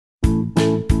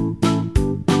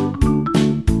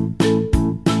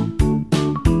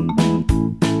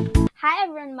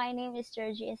My name is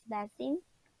Georgie S. Basin.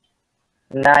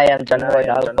 And I am John Ward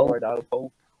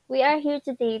We are here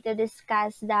today to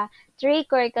discuss the three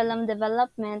curriculum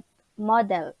development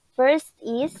model. First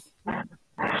is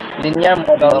Linear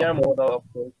model of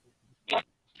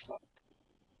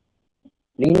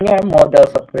linear models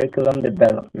of curriculum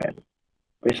development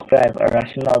prescribe a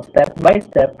rational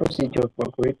step-by-step procedure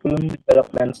for curriculum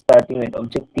development starting with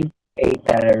objective A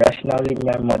Tyler rational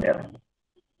linear model.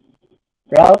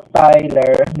 Ralph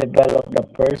Tyler developed the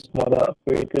first model of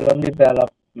curriculum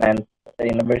development at the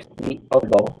university,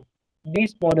 although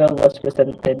this model was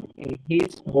presented in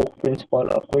his book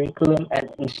Principle of Curriculum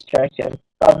and Instruction,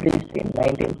 published in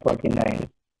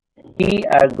 1949. He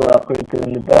argued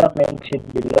curriculum development should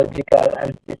be logical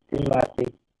and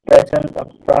systematic, present a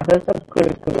process of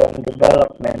curriculum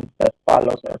development that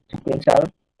follows a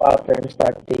sequential pattern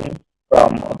starting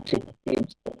from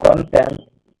objectives to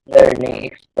content, learning,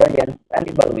 experience, and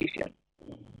evaluation.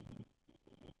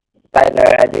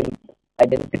 Tyler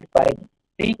identified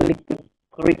three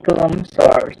curriculum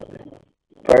sources.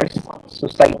 First,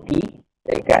 society,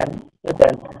 second,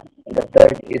 student, and the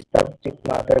third is subject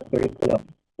matter curriculum.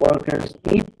 Workers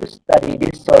need to study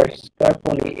this source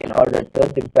carefully in order to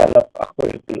develop a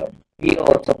curriculum. He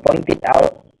also pointed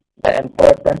out the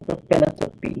importance of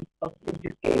philosophy of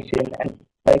education and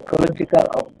psychological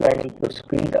of learning to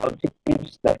screen the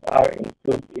objectives that are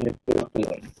included in the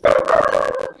curriculum.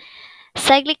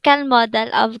 cyclical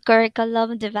model of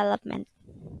curriculum development.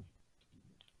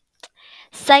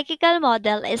 Cyclical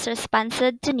model is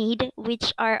responsive to need,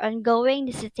 which are ongoing,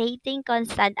 necessitating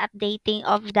constant updating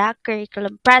of the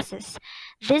curriculum process.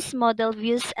 This model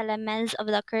views elements of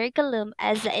the curriculum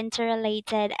as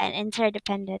interrelated and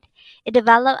interdependent. It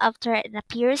developed after it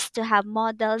appears to have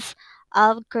models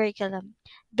of curriculum.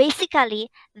 Basically,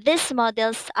 these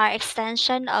models are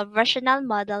extension of rational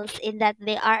models in that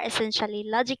they are essentially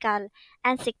logical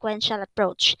and sequential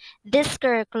approach. This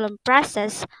curriculum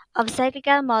process of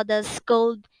cyclical models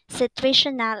called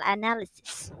situational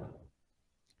analysis.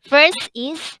 First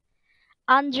is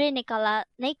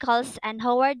Nichols and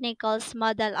Howard Nichols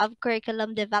model of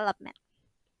curriculum development.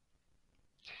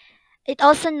 It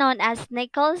also known as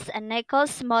Nichols and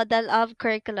Nichols model of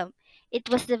curriculum. It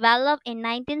was developed in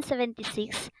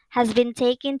 1976, has been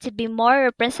taken to be more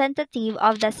representative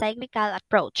of the cyclical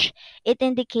approach. It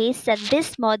indicates that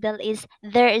this model is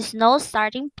there is no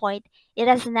starting point, it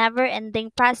is a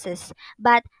never-ending process.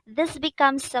 But this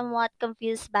becomes somewhat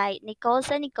confused by Nichols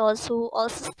and Nichols, who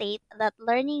also state that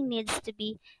learning needs to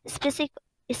be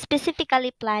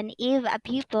specifically planned if a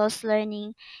pupil's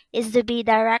learning is to be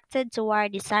directed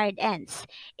toward desired ends.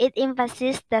 It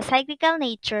emphasizes the cyclical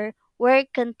nature or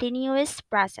continuous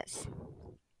process.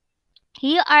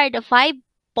 Here are the 5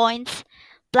 points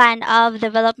plan of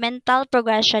developmental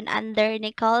progression under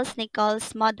Nichols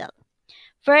model.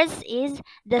 First is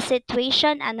the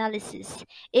situation analysis.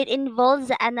 It involves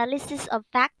the analysis of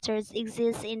factors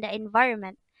exist in the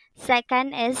environment.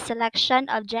 Second is selection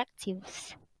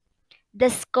objectives. The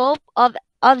scope of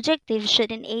objectives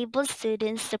should enable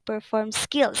students to perform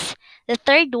skills. The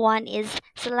third one is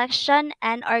selection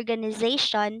and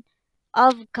organization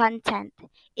of content.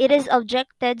 It is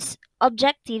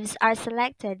objectives are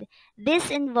selected.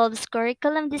 This involves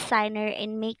curriculum designer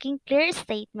in making clear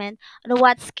statement on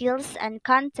what skills and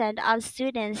content of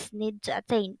students need to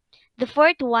attain. The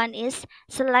fourth one is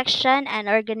selection and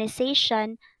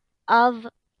organization of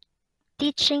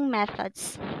teaching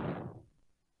methods.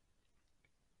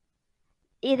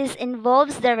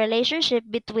 Involves the relationship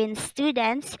between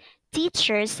students,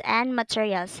 teachers, and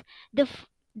materials. The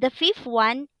fifth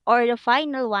one or the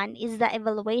final one is the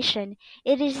evaluation.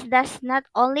 Does not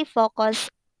only focus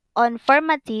on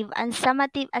formative and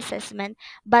summative assessment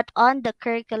but on the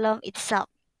curriculum itself.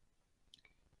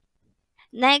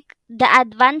 Next, the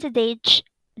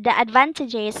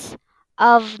advantages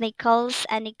of Nichols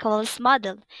and Nichols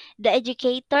model. The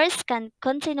educators can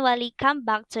continually come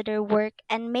back to their work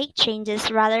and make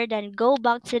changes rather than go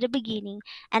back to the beginning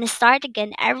and start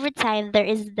again every time there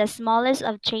is the smallest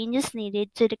of changes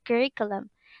needed to the curriculum.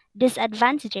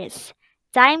 Disadvantages.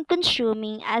 Time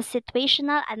consuming as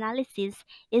situational analysis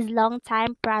is long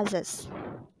time process.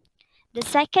 The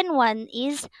second one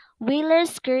is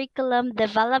Wheeler's curriculum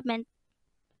developmental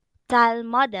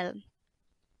model.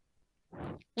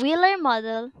 Wheeler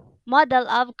model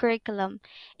of curriculum.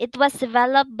 It was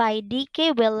developed by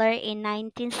D.K. Wheeler in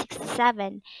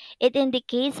 1967. It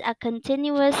indicates a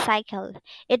continuous cycle.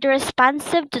 It is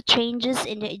responsive to changes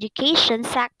in the education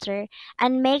sector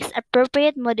and makes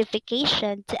appropriate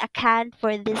modification to account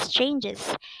for these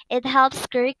changes. It helps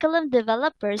curriculum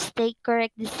developers take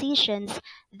correct decisions,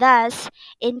 thus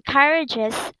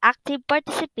encourages active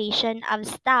participation of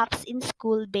staffs in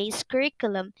school-based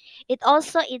curriculum. It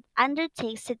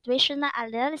undertakes situational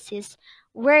analysis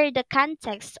where the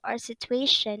context or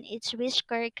situation in which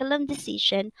curriculum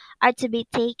decisions are to be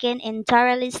taken and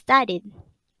thoroughly studied.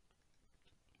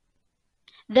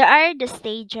 There are the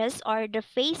stages or the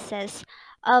phases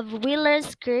of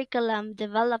Wheeler's curriculum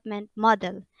development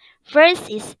model. First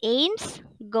is aims,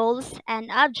 goals,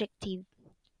 and objectives.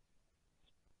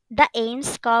 The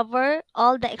aims cover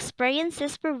all the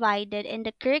experiences provided in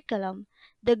the curriculum.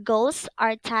 The goals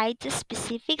are tied to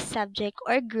specific subject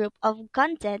or group of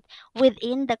content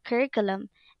within the curriculum,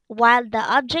 while the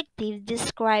objectives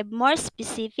describe more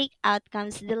specific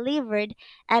outcomes delivered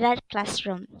at a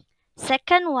classroom.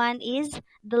 Second one is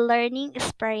the learning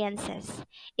experiences.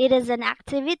 It is an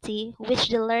activity which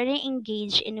the learner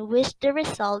engage in which the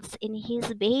results in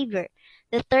his behavior.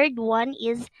 The third one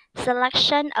is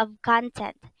selection of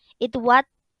content. It what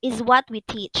we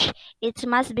teach. It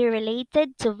must be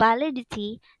related to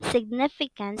validity,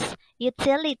 significance,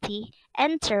 utility,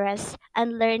 interest,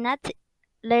 and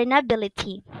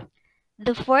learnability.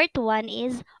 The fourth one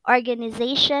is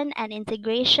organization and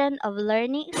integration of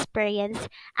learning experience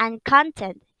and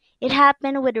content. It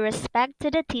happened with respect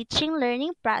to the teaching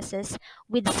learning process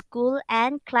with school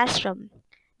and classroom.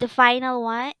 The final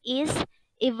one is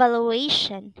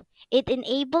evaluation. It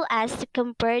enables us to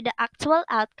compare the actual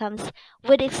outcomes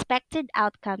with expected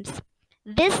outcomes.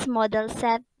 This model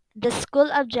set the school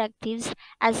objectives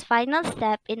as final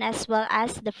step in as well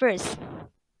as the first.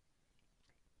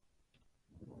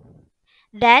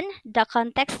 Then, the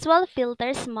contextual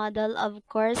filters model of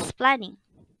course planning.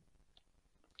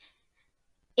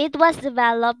 It was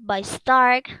developed by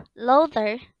Stark,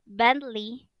 Lothar,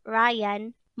 Bentley,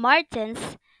 Ryan,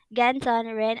 Martins,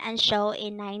 Ganton, Wren, and Shaw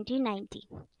in 1990.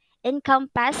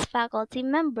 Encompass faculty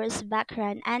members'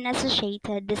 background and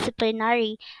associated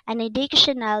disciplinary and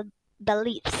educational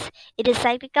beliefs. It is a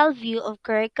cyclical view of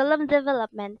curriculum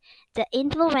development, the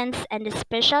influence and the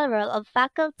special role of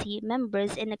faculty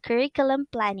members in the curriculum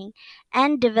planning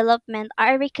and development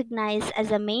are recognized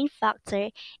as a main factor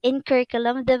in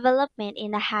curriculum development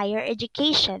in a higher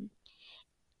education.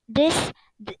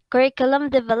 Curriculum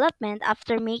development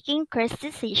after making course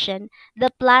decision,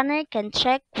 the planner can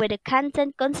check with the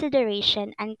content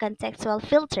consideration and contextual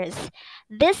filters.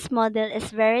 This model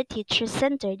is very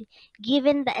teacher-centered,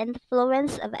 given the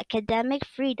influence of academic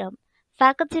freedom.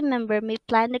 Faculty member may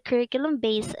plan the curriculum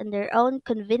based on their own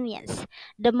convenience.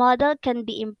 The model can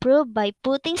be improved by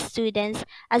putting students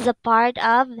as a part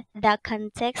of the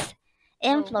context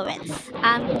influence.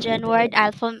 Janward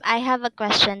Alpham, I have a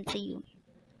question to you.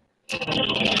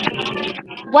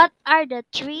 What are the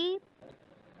three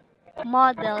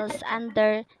models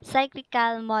under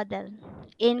cyclical model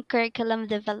in curriculum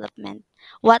development?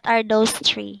 What are those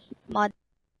three models?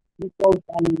 Default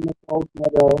and default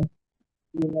model,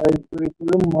 linear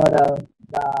curriculum model,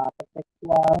 the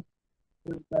contextual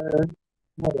filter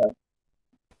model.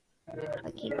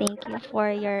 Okay, thank you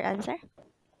for your answer.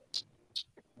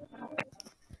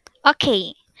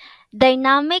 Okay,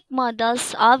 dynamic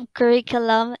models of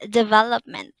curriculum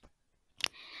development.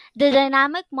 The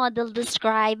dynamic model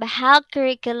describes how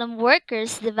curriculum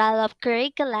workers develop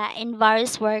curricula in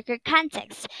various worker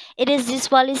contexts. It is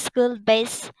usually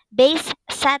school-based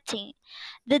setting.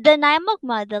 The dynamic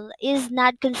model is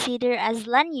not considered as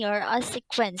linear or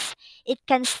sequence. It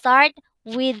can start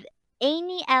with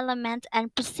any element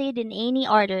and proceed in any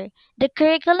order. The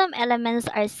curriculum elements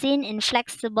are seen in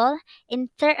flexible,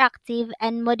 interactive,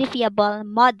 and modifiable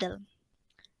model.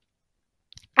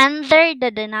 Under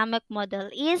the dynamic model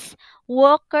is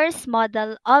Walker's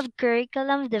model of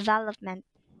curriculum development.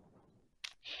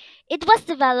 It was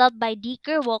developed by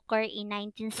Dicker Walker in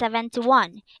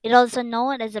 1971. It also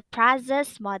known as a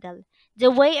process model. The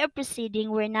way of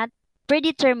proceeding were not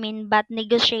predetermined but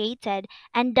negotiated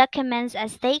and documents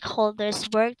as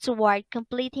stakeholders work toward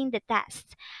completing the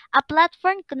task. A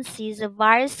platform consists of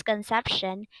various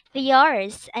conceptions,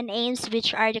 theories, and aims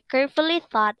which are the carefully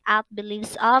thought out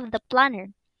beliefs of the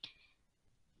planner.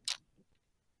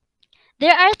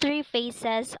 There are three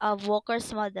phases of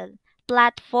Walker's model: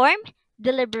 platform,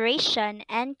 deliberation,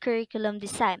 and curriculum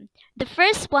design. The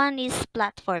first one is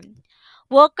platform.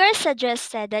 Walker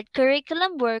suggested that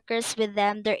curriculum workers with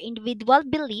them their individual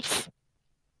beliefs,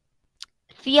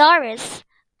 theories,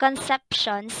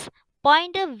 conceptions,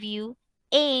 point of view,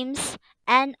 aims,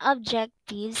 and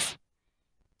objectives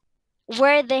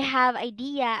where they have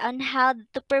idea on how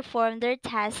to perform their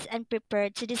tasks and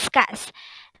prepare to discuss.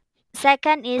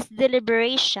 Second is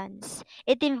deliberations.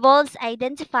 It involves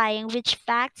identifying which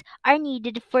facts are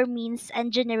needed for means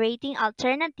and generating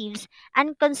alternatives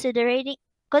and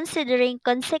considering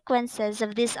consequences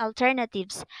of these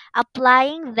alternatives,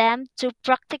 applying them to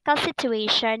practical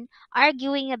situation,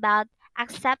 arguing about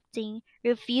accepting,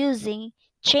 refusing,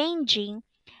 changing,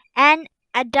 and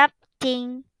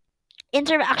adapting.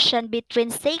 Interaction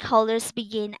between stakeholders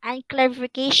begin and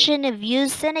clarification of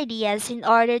views and ideas in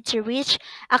order to reach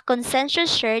a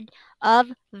consensus shared of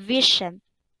vision.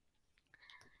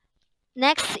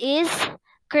 Next is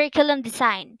curriculum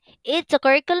design. The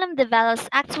curriculum develops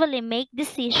actually make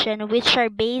decisions which are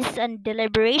based on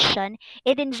deliberation.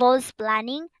 It involves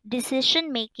planning,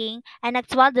 decision making, and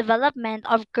actual development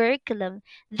of curriculum.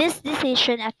 This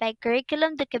decision affect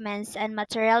curriculum documents and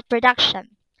material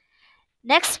production.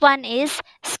 Next one is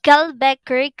Scalbeck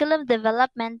Curriculum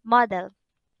Development Model.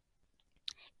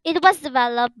 It was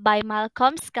developed by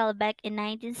Malcolm Scalbeck in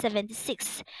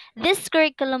 1976. These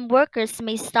curriculum workers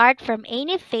may start from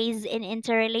any phase in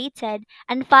interrelated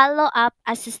and follow up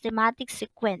a systematic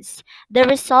sequence. The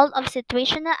result of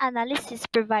situational analysis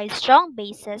provides strong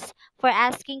basis for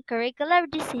asking curricular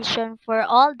decision for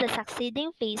all the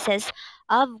succeeding phases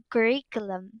of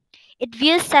curriculum. It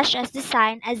views such as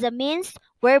design as a means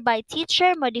whereby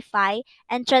teacher modify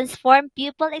and transform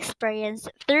pupil experience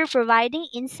through providing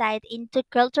insight into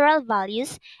cultural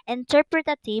values,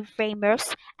 interpretative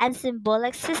frameworks, and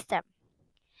symbolic system.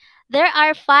 There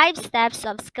are five steps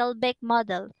of Skillbeck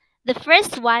model. The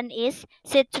first one is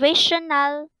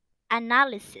situational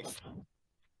analysis.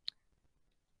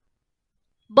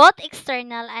 Both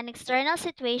external and external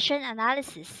situation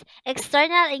analysis.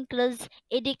 External includes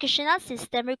educational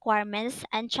system requirements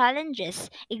and challenges.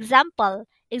 Example,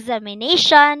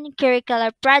 examination,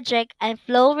 curricular project, and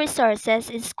flow resources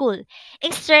in school.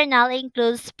 External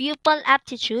includes pupil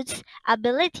aptitudes,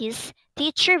 abilities,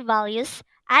 teacher values,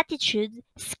 attitude,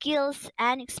 skills,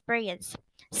 and experience.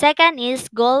 Second is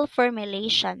goal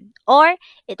formulation, or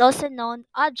it also known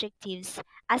objectives.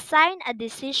 Assign a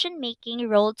decision making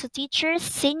role to teachers,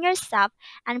 senior staff,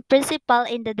 and principal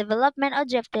in the development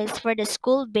objectives for the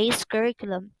school based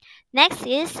curriculum. Next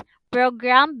is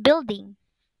program building,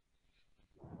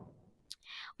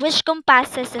 which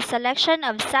compasses the selection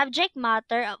of subject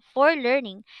matter for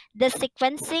learning, the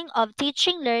sequencing of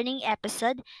teaching learning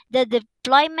episode, the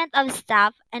deployment of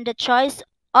staff, and the choice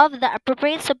of the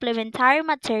appropriate supplementary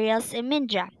materials in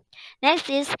media. Next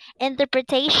is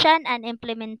interpretation and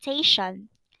implementation.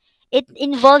 It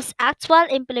involves actual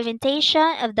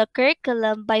implementation of the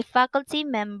curriculum by faculty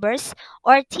members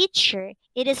or teacher.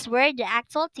 It is where the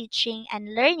actual teaching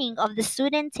and learning of the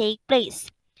student take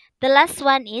place. The last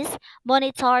one is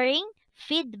monitoring,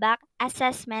 feedback,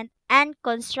 assessment, and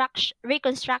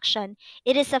reconstruction.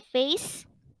 It is a phase.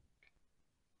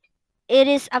 It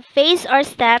is a phase or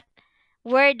step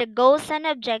where the goals and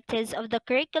objectives of the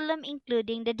curriculum,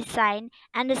 including the design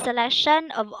and the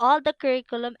selection of all the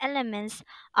curriculum elements,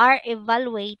 are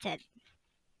evaluated.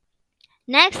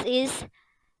 Next is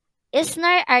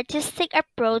Isner artistic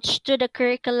approach to the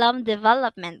curriculum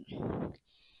development.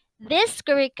 This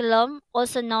curriculum,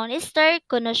 also known as the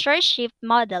connoisseurship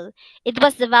model, it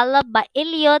was developed by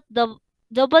Elliot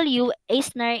W.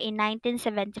 Eisner in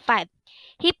 1975.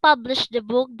 He published the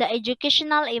book The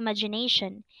Educational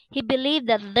Imagination. He believed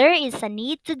that there is a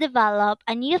need to develop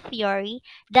a new theory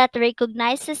that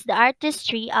recognizes the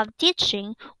artistry of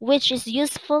teaching, which is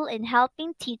useful in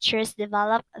helping teachers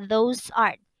develop those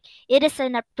art. It is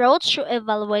an approach to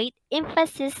evaluate,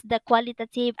 emphasize the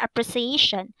qualitative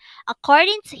appreciation.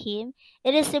 According to him,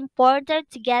 it is important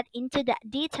to get into the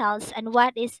details and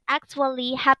what is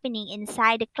actually happening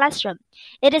inside the classroom.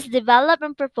 It is developed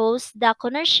and proposed the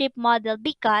ownership model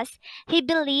because he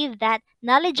believed that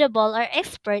knowledgeable or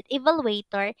expert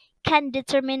evaluator can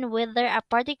determine whether a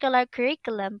particular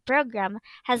curriculum program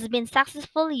has been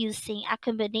successful using a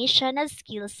combination of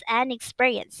skills and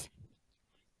experience.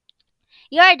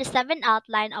 Here are the seven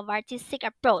outline of artistic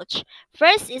approach.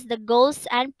 First is the goals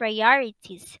and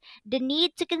priorities. The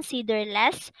need to consider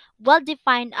less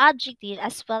well-defined objective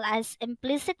as well as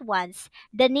implicit ones.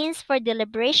 The needs for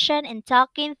deliberation and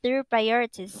talking through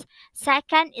priorities.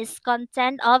 Second is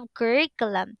content of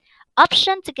curriculum.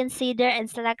 Option to consider in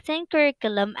selecting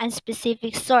curriculum and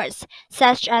specific source,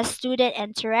 such as student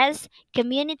interest,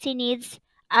 community needs,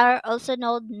 are also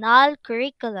known null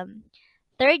curriculum.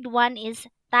 Third one is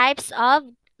types of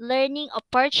learning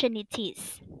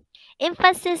opportunities.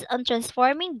 Emphasis on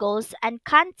transforming goals and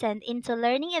content into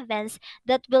learning events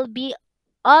that will be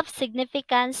of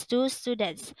significance to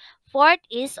students. Fourth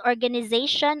is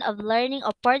organization of learning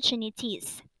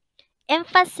opportunities.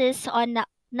 Emphasis on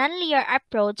nonlinear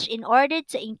approach in order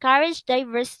to encourage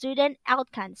diverse student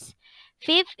outcomes.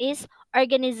 Fifth is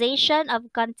organization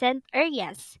of content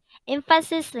areas,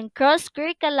 emphasis on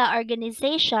cross-curricular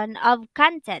organization of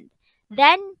content.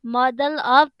 Then, model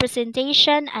of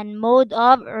presentation and mode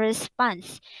of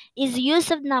response is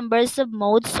use of numbers of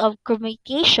modes of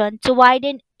communication to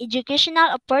widen educational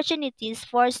opportunities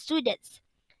for students.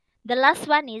 The last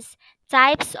one is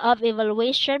types of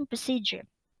evaluation procedure.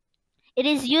 It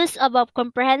is use of a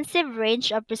comprehensive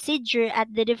range of procedure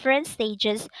at the different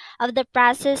stages of the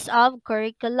process of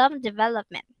curriculum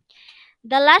development.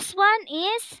 The last one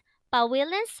is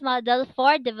Pawilin's model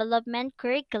for development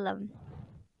curriculum.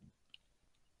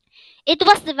 It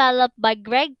was developed by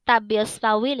Greg Tabios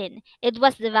Pawilin. It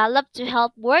was developed to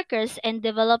help workers in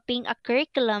developing a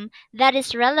curriculum that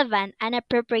is relevant and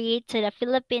appropriate to the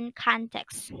Philippine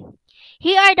context.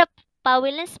 Here are the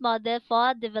Pawilin's model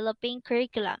for developing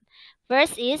curriculum.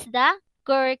 First is the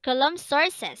curriculum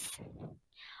sources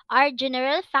are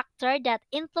general factors that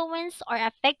influence or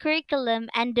affect curriculum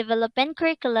and development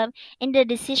curriculum in the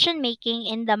decision making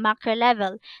in the macro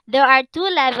level. There are two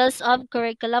levels of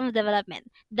curriculum development,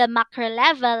 the macro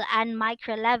level and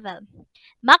micro level.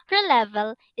 Macro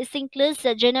level is includes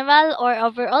the general or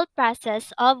overall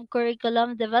process of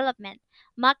curriculum development.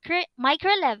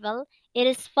 Micro level it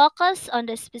is focused on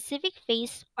the specific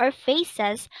phase or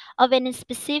phases of any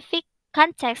specific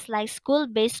context like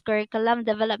school-based curriculum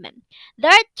development.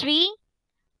 There are three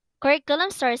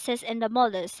curriculum sources in the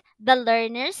models: the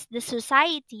learners, the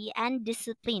society, and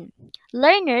discipline.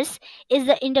 Learners is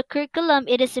in the curriculum,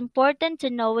 it is important to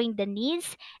knowing the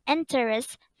needs,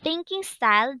 interests, thinking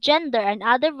style, gender, and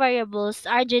other variables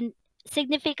are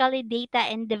significantly data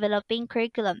in developing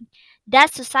curriculum. The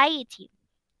society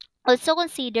also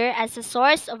considered as a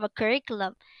source of a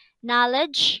curriculum.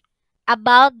 Knowledge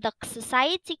about the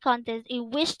society content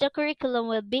in which the curriculum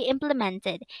will be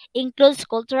implemented includes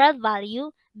cultural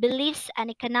value, beliefs, and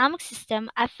economic system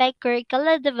affect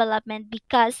curricular development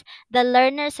because the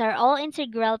learners are all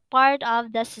integral part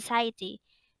of the society.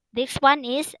 This one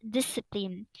is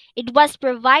discipline. It was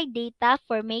provide data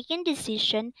for making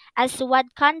decision as to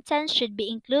what content should be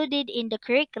included in the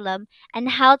curriculum and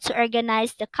how to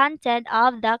organize the content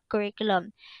of the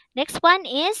curriculum. Next one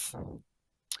is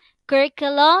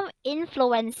curriculum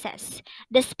influences.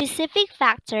 The specific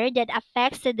factor that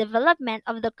affects the development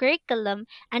of the curriculum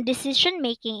and decision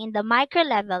making in the micro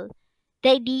level.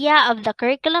 The idea of the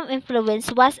curriculum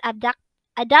influence was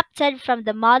adapted from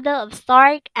the model of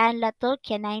Stark and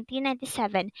Latokia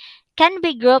 1997, can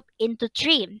be grouped into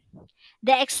three: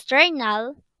 the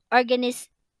external,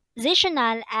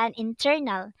 organizational, and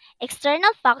internal.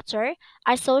 External factor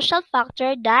are social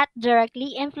factors that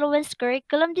directly influence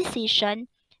curriculum decision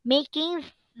making.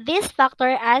 This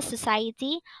factor as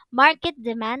society, market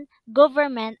demand,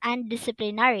 government, and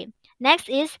disciplinary. Next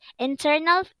is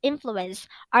internal influence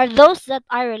are those that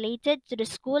are related to the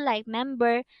school like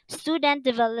member, student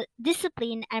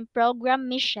discipline, and program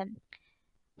mission.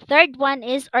 Third one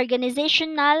is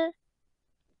organizational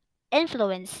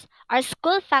influence are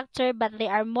school factor, but they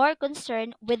are more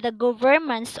concerned with the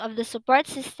governance of the support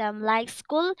system like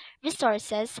school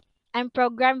resources and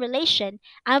program relation,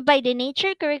 and by the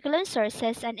nature curriculum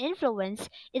sources and influence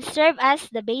it serves as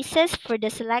the basis for the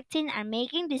selecting and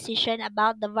making decision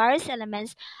about the various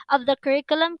elements of the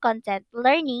curriculum content,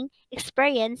 learning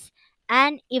experience,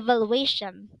 and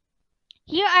evaluation.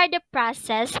 Here are the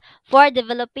process for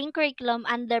developing curriculum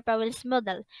under Powell's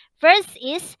model. First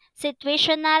is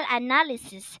situational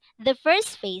analysis. The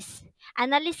first phase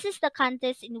analyzes the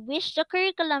context in which the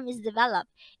curriculum is developed.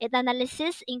 It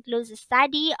analysis includes a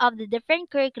study of the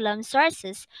different curriculum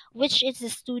sources, which is the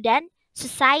student,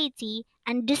 society,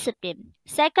 and discipline.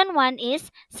 Second one is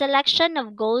selection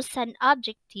of goals and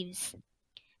objectives.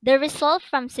 The result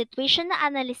from situational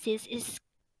analysis is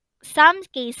some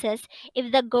cases,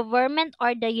 if the government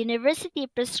or the university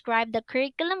prescribe the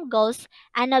curriculum goals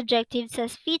and objectives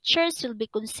as features will be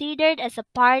considered as a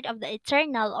part of the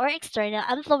internal or external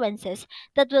influences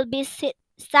that will be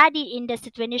studied in the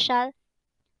situational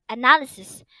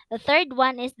analysis. The third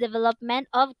one is development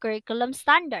of curriculum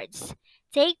standards.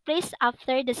 Take place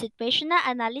after the situational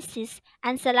analysis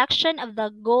and selection of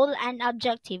the goal and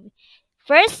objective.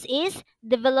 First is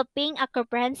developing a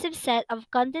comprehensive set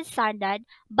of content standard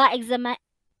by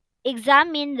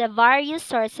examine the various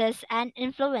sources and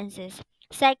influences.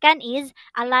 Second is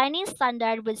aligning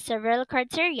standard with several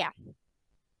criteria.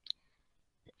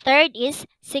 Third is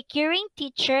securing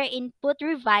teacher input,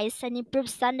 revise and improve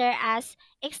standard as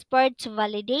experts to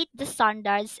validate the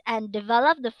standards and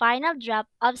develop the final draft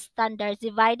of standards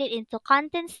divided into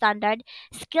content standard,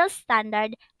 skills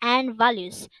standard, and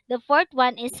values. The fourth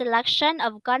one is selection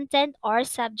of content or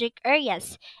subject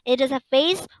areas. It is a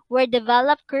phase where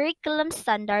developed curriculum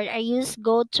standards are used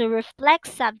go to reflect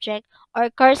subject or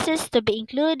courses to be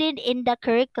included in the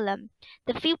curriculum.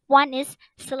 The fifth one is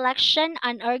selection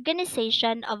and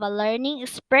organization of a learning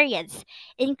experience.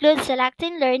 Includes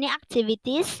selecting learning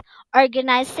activities,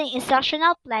 organizing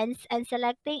instructional plans, and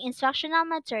selecting instructional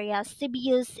materials to be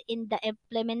used in the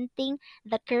implementing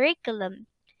the curriculum.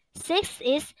 Six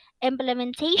is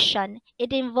implementation.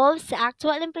 It involves the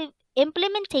actual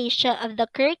implementation of the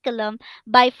curriculum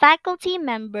by faculty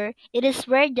member. It is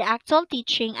where the actual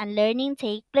teaching and learning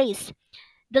take place.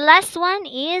 The last one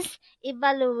is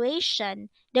evaluation,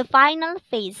 the final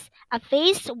phase, a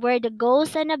phase where the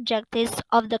goals and objectives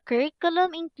of the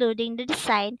curriculum, including the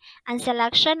design and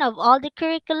selection of all the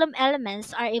curriculum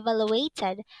elements, are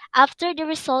evaluated. After the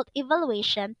result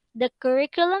evaluation, the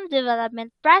curriculum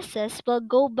development process will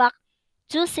go back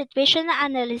to situational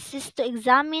analysis to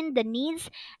examine the needs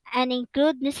and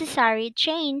include necessary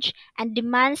change and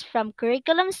demands from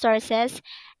curriculum sources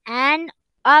and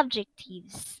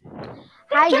objectives.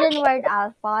 Hi, Junward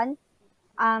Alphon.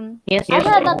 Yes, I yes.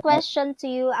 have a question to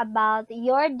you about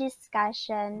your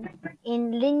discussion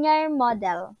in linear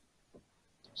model.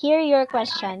 Here your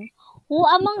question. Who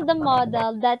among the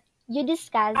model that you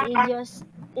discuss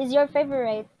is your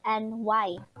favorite and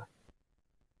why?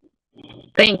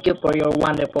 Thank you for your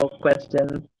wonderful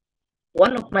question.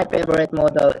 One of my favorite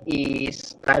model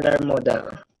is Tyler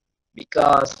model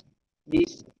because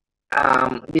this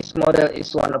this model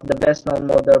is one of the best known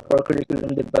model for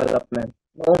curriculum development.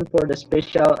 Known for the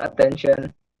special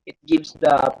attention it gives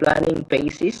the planning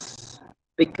phases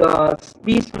because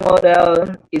this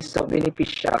model is so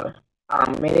beneficial.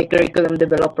 Many curriculum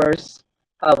developers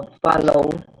have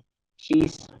followed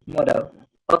his model.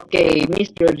 Okay,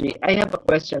 Miss Georgie, I have a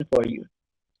question for you.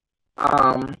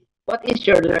 What is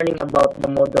your learning about the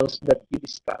models that you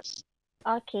discussed?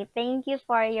 Okay, thank you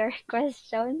for your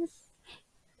questions.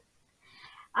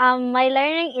 My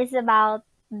learning is about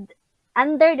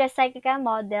under the cyclical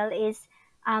model is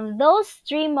those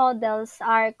three models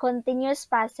are continuous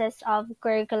process of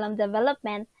curriculum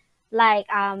development like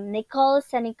Nichols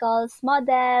and Nichols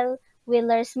model,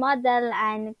 Wheeler's model,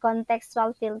 and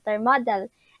contextual filter model.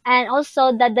 And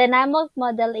also the dynamic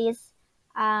model is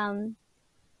um,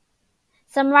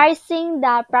 summarizing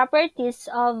the properties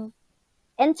of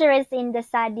interest in the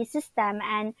study system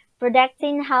and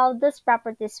predicting how those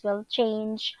properties will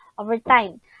change over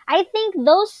time. I think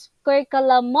those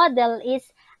curriculum model is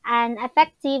an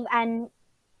effective and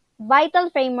vital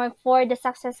framework for the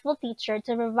successful teacher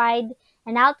to provide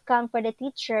an outcome for the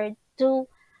teacher to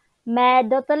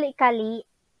methodically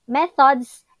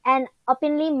methods and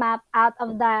openly map out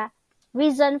of the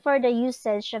reason for the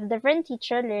usage of different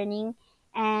teacher learning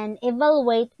and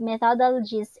evaluate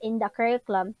methodologies in the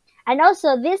curriculum. And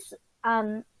also this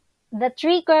the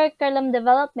three curriculum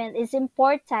development is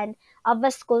important of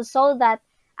a school so that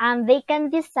they can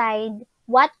decide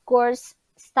what course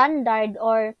standard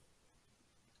or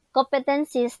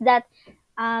competencies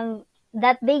um,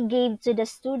 that they gave to the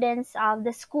students of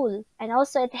the school, and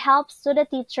also it helps to the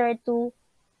teacher to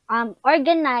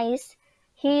organize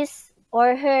his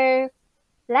or her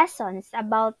lessons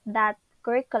about that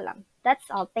curriculum. That's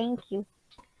all. Thank you.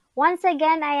 Once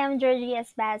again, I am Georgie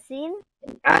Asbasin.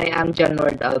 I am John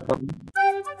Ward Alphon.